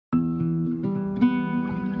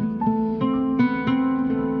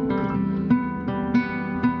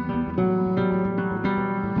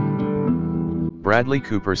Bradley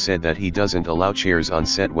Cooper said that he doesn't allow chairs on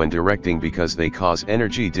set when directing because they cause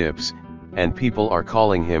energy dips, and people are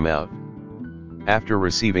calling him out. After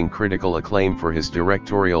receiving critical acclaim for his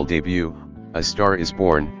directorial debut, A Star Is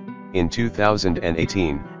Born, in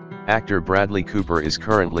 2018, actor Bradley Cooper is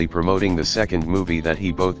currently promoting the second movie that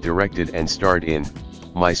he both directed and starred in,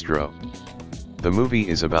 Maestro. The movie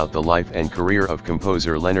is about the life and career of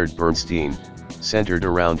composer Leonard Bernstein, centered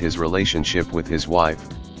around his relationship with his wife,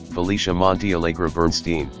 Felicia Montealegre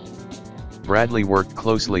Bernstein. Bradley worked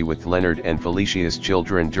closely with Leonard and Felicia's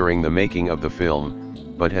children during the making of the film,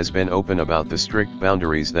 but has been open about the strict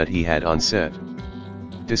boundaries that he had on set.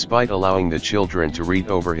 Despite allowing the children to read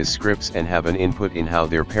over his scripts and have an input in how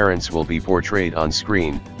their parents will be portrayed on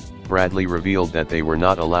screen, Bradley revealed that they were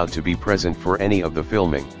not allowed to be present for any of the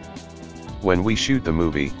filming. "When we shoot the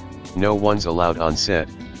movie, no one's allowed on set,"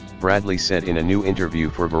 Bradley said in a new interview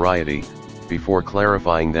for Variety, before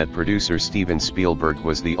clarifying that producer Steven Spielberg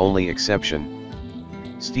was the only exception.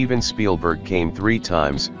 "Steven Spielberg came 3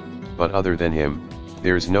 times, but other than him,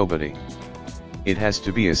 there's nobody. It has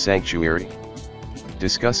to be a sanctuary."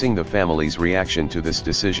 Discussing the family's reaction to this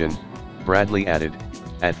decision, Bradley added,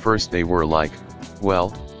 "At first they were like,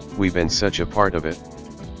 well, we've been such a part of it.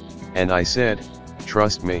 And I said,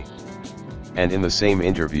 trust me." And in the same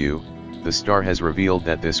interview, the star has revealed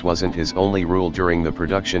that this wasn't his only rule during the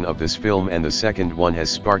production of this film, and the second one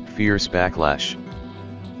has sparked fierce backlash.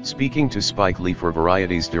 Speaking to Spike Lee for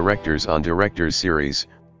Variety's Directors on Directors series,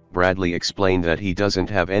 Bradley explained that he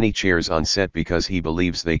doesn't have any chairs on set because he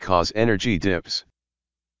believes they cause energy dips.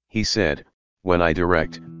 He said, "When I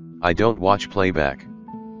direct, I don't watch playback.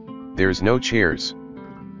 There's no chairs.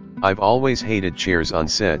 I've always hated chairs on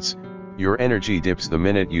sets. Your energy dips the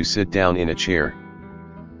minute you sit down in a chair."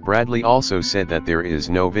 Bradley also said that there is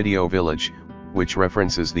no video village, which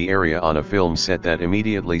references the area on a film set that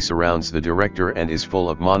immediately surrounds the director and is full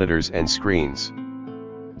of monitors and screens.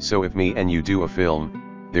 "So if me and you do a film,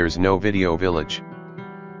 there's no video village?"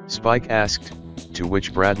 Spike asked, to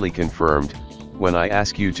which Bradley confirmed, "When I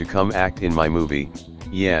ask you to come act in my movie,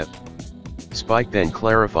 yeah." Spike then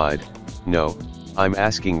clarified, "No, I'm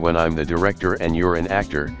asking when I'm the director and you're an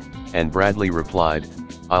actor," and Bradley replied,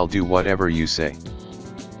 "I'll do whatever you say.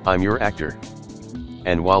 I'm your actor."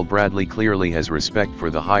 And while Bradley clearly has respect for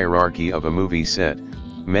the hierarchy of a movie set,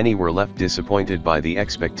 many were left disappointed by the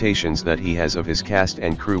expectations that he has of his cast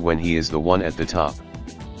and crew when he is the one at the top.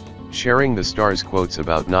 Sharing the star's quotes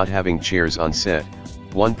about not having chairs on set,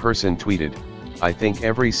 one person tweeted, "I think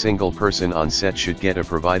every single person on set should get a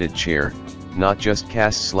provided chair, not just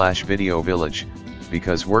cast/video village,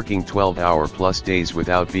 because working 12-hour-plus days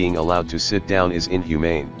without being allowed to sit down is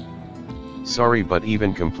inhumane. Sorry, but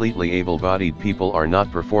even completely able-bodied people are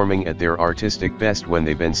not performing at their artistic best when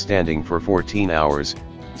they've been standing for 14 hours,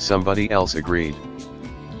 somebody else agreed.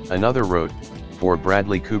 Another wrote, "For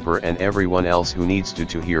Bradley Cooper and everyone else who needs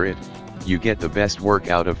to hear it, you get the best work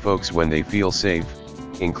out of folks when they feel safe,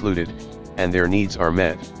 included, and their needs are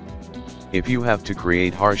met. If you have to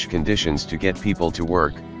create harsh conditions to get people to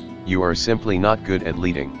work, you are simply not good at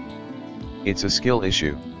leading. It's a skill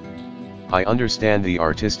issue. I understand the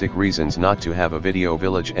artistic reasons not to have a video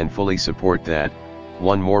village and fully support that,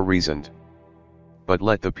 one more reason. But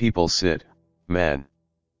let the people sit, man.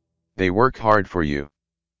 They work hard for you.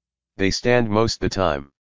 They stand most the time.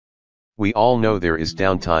 We all know there is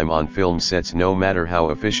downtime on film sets no matter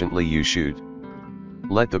how efficiently you shoot.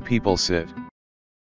 Let the people sit."